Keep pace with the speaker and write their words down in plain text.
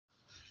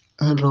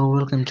Hello,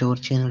 welcome to our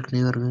channel.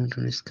 Today we are going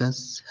to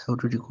discuss how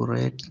to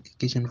decorate a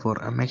kitchen for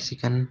a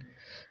Mexican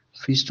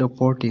feast or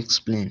party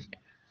explained.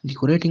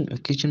 Decorating a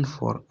kitchen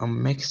for a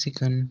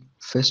Mexican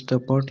feast or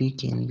party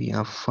can be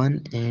a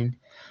fun and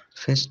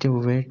festive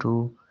way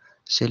to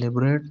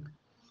celebrate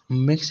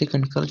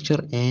Mexican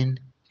culture and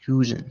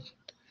cuisine.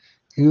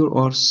 Here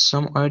are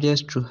some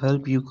ideas to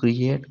help you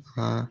create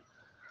a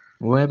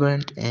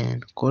vibrant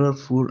and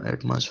colorful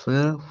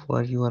atmosphere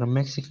for your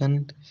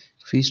Mexican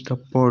feast or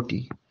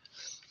party.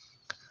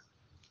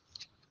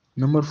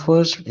 Number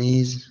first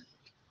is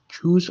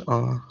choose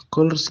a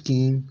color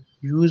scheme.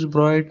 Use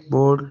bright,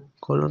 bold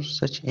colors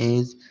such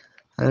as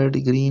red,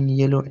 green,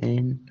 yellow,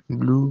 and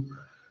blue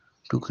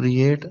to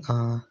create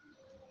a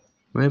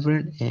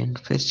vibrant and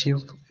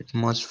festive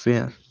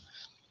atmosphere.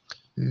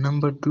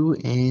 Number two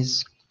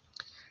is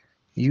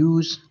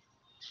use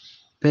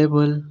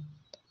pebble,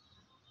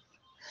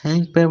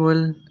 hang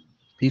pebble,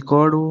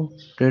 picado,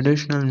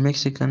 traditional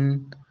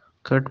Mexican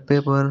cut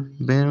paper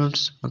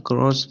banners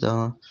across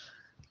the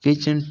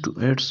kitchen to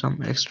add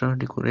some extra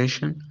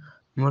decoration.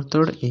 Number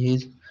third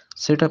is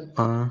set up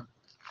a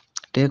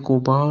taco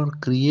bar.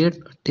 Create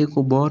a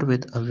taco bar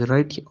with a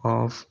variety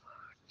of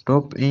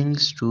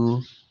toppings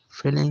to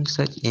fillings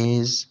such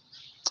as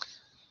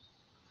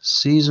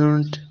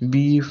seasoned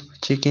beef,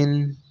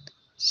 chicken,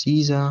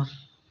 Caesar,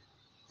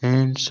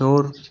 and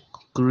sour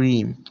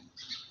cream.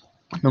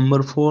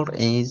 Number 4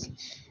 is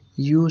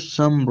use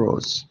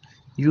sombreros.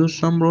 Use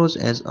sombreros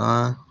as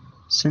a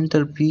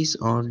centerpiece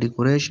or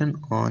decoration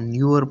on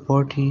your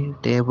party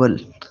table.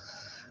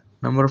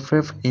 Number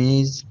 5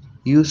 is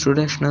use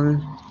traditional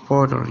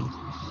pottery.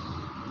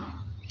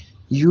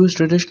 Use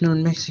traditional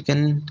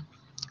Mexican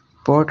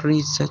pottery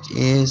such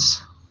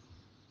as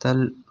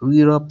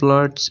Talvira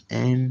plates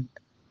and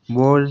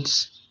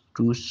bowls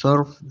to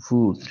serve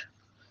food.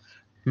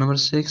 Number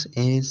 6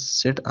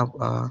 is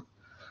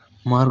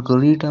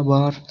margarita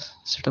bar.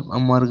 Set up a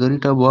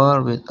margarita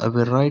bar with a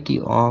variety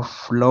of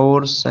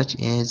flavors such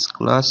as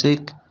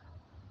classic,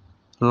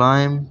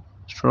 lime,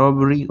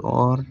 strawberry,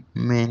 or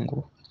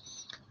mango.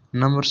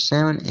 Number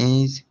 7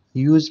 is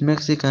use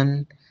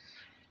Mexican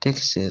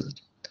textiles.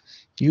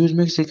 Use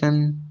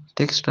Mexican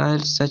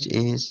textiles such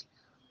as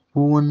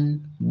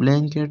woven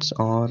blankets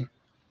or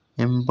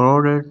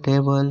embroidered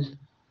table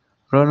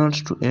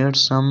runners to add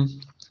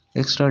some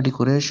extra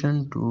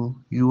decoration to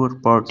your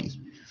party.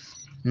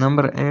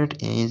 Number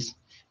 8 is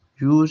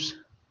use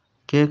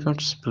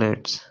cactus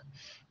plates.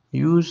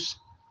 Use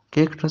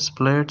cactus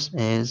plates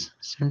as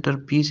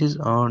centerpieces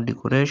or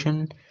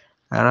decoration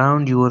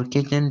around your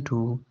kitchen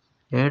to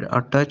add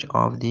a touch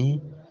of the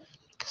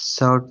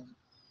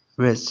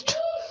southwest.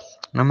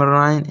 Number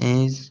 9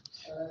 is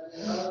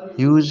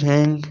use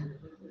hang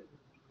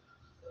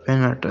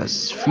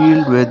piñatas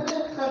filled with.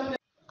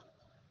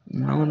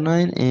 Number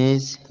 9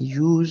 is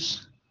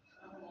use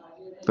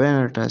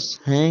piñatas.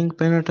 Hang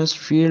piñatas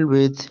filled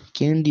with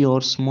candy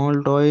or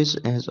small toys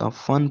as a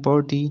fun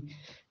party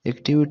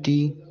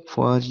activity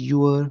for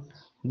your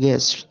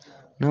guests.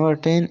 Number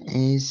 10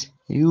 is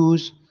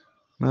use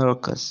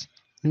maracas.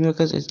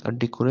 Maracas is a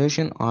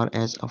decoration or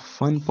as a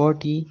fun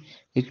party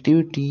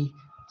activity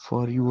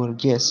for your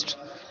guests.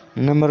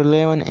 Number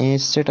 11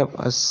 is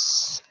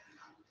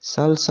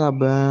salsa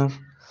bar.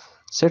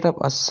 Set up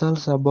a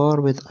salsa bar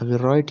with a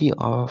variety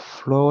of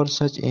flours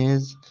such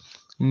as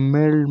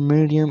mild,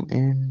 medium,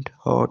 and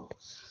hot.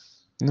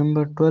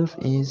 Number 12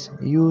 is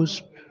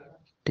use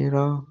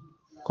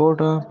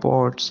terracotta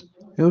pots.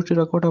 Use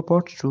terracotta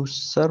pots to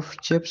serve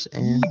chips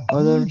and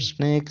other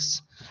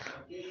snacks.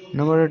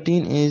 Number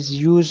 13 is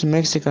use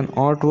Mexican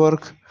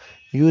artwork.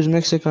 Use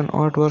Mexican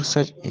artwork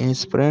such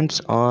as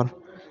prints or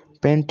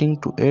painting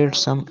to add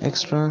some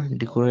extra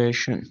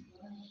decoration.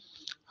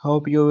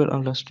 Hope you will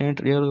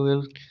understand really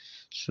well.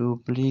 So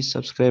please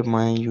subscribe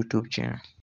my YouTube channel.